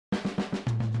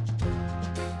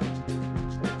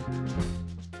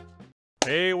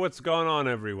what's going on,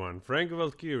 everyone? Frank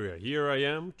Valkyria. Here I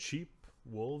am, Cheap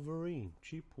Wolverine.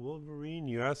 Cheap Wolverine.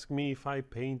 You ask me if I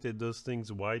painted those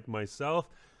things white myself.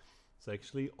 It's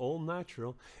actually all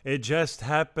natural. It just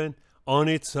happened on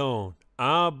its own.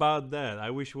 How about that?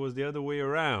 I wish it was the other way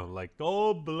around. Like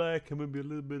all black and maybe a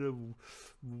little bit of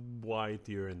white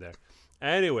here and there.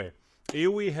 Anyway, here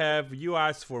we have, you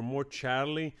asked for more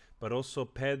Charly, but also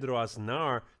Pedro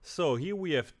Aznar. So here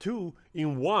we have two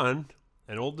in one,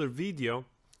 an older video,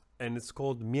 and it's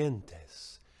called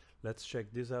Mientes. Let's check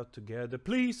this out together.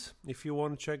 Please, if you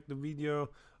want to check the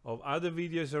video of other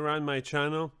videos around my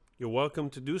channel, you're welcome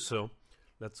to do so.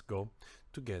 Let's go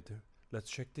together.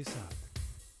 Let's check this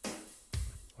out.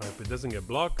 I hope it doesn't get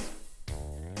blocked.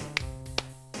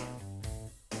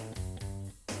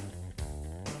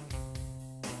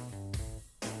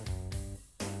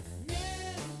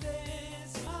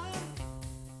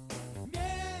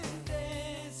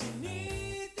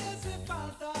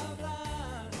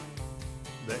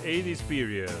 The 80s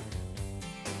period.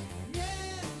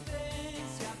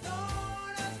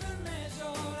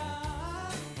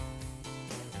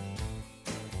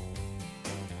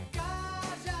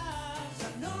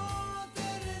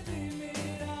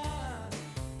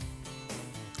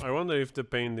 I wonder if the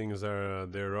paintings are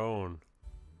their own.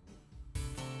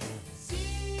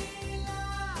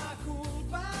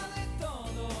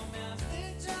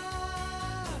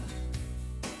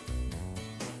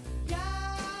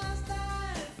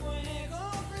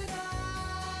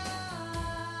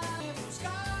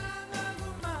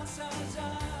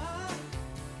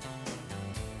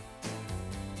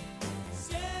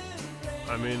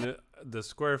 I mean, the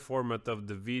square format of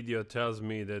the video tells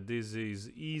me that this is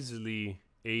easily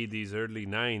 80s, early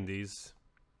 90s.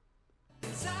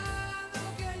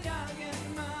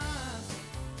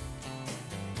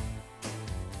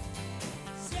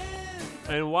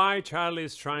 And why Charly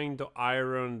is trying to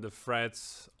iron the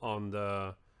frets on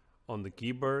the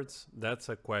keyboards? That's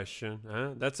a question. Huh?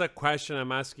 That's a question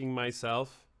I'm asking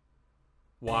myself.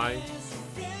 Why?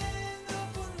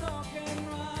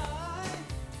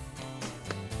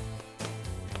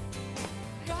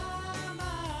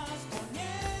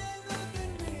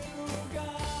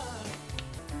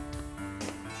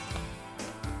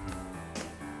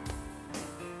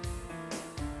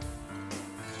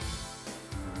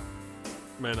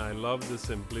 Man, I love the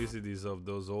simplicities of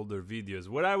those older videos.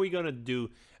 What are we gonna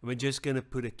do? We're just gonna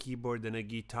put a keyboard and a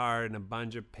guitar and a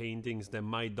bunch of paintings that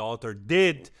my daughter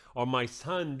did or my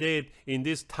son did in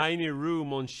this tiny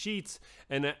room on sheets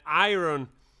and an iron.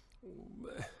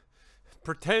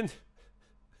 Pretend.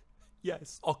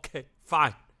 Yes, okay,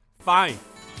 fine, fine,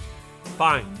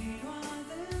 fine.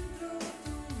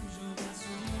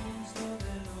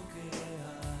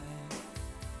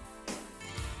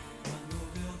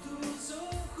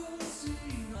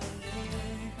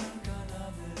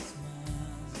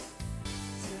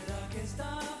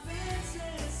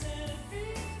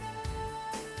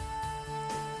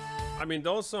 I mean,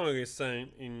 those songs is sang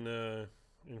in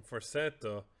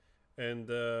falsetto, and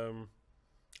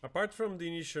apart from the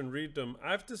initial rhythm, I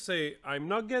have to say I'm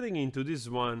not getting into this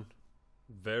one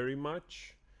very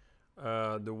much.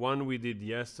 The one we did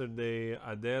yesterday,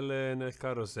 Adele nel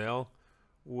Carousel,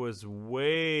 was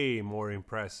way more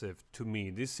impressive to me.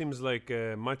 This seems like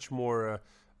a much more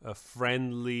a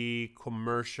friendly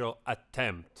commercial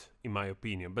attempt, in my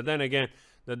opinion. But then again,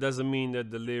 that doesn't mean that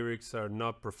the lyrics are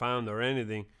not profound or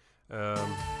anything.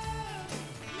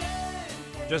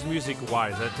 Just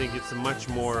music-wise, I think it's a much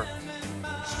more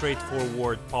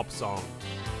straightforward pop song.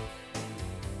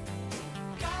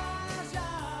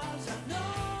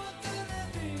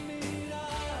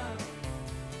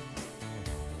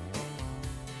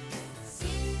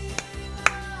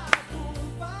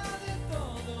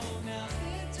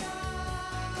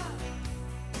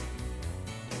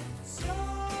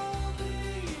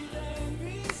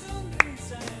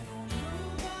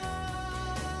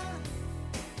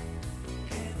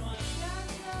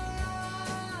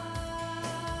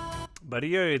 But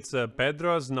here it's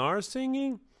Pedro Aznar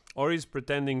singing, or he's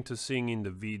pretending to sing in the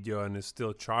video and it's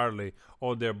still Charly,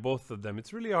 or they're both of them.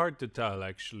 It's really hard to tell,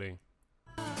 actually.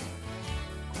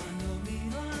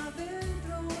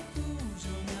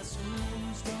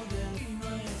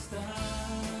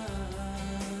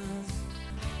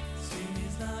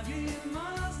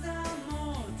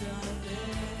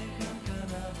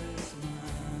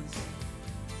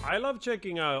 I love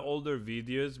checking out older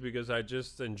videos because I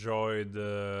just enjoy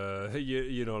the,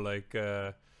 you know, like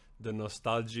the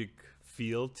nostalgic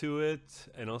feel to it,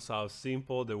 and also how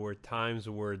simple. There were times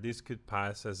where this could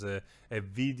pass as a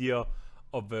video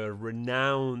of a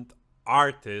renowned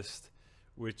artist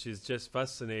which is just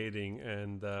fascinating,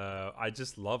 and I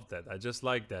just love that. I just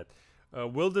like that.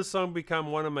 Will the song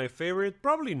become one of my favorite?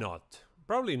 Probably not.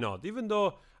 Probably not. Even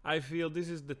though I feel this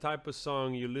is the type of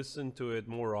song you listen to it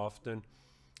more often.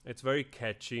 It's very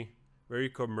catchy, very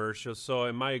commercial. So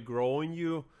it might grow on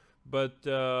you, but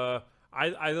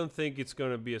I don't think it's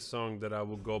gonna be a song that I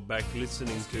will go back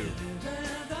listening to.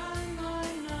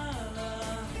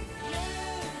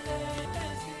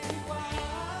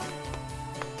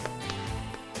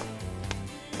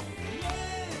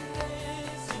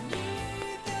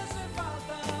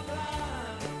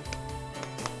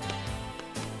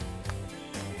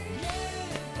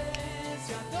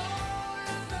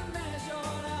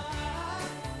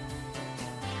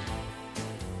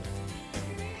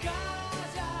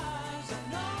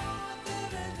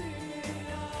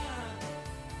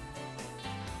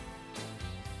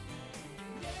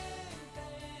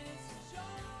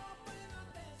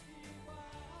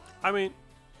 I mean,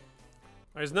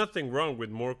 there's nothing wrong with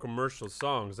more commercial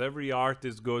songs. Every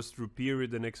artist goes through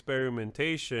period and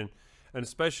experimentation, and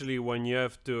especially when you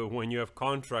have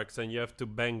contracts and you have to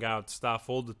bang out stuff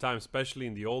all the time, especially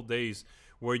in the old days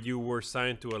where you were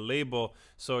signed to a label,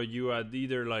 so you had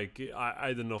either like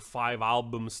I don't know 5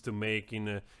 albums to make in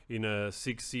a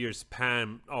 6-year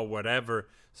span or whatever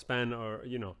span, or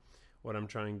you know what I'm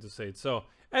trying to say. So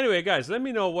anyway, guys, let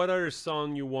me know what other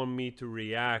song you want me to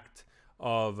react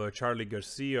of Charly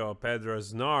García or Pedro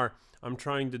Aznar. I'm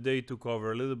trying today to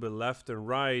cover a little bit left and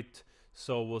right,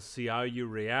 so we'll see how you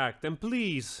react. And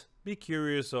please be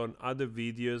curious on other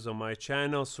videos on my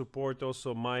channel. Support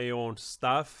also my own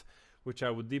stuff, which I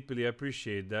would deeply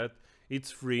appreciate that. It's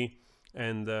free,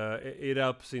 and it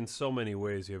helps in so many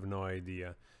ways you have no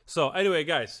idea. So anyway,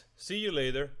 guys, see you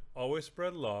later. Always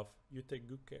spread love. You take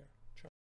good care.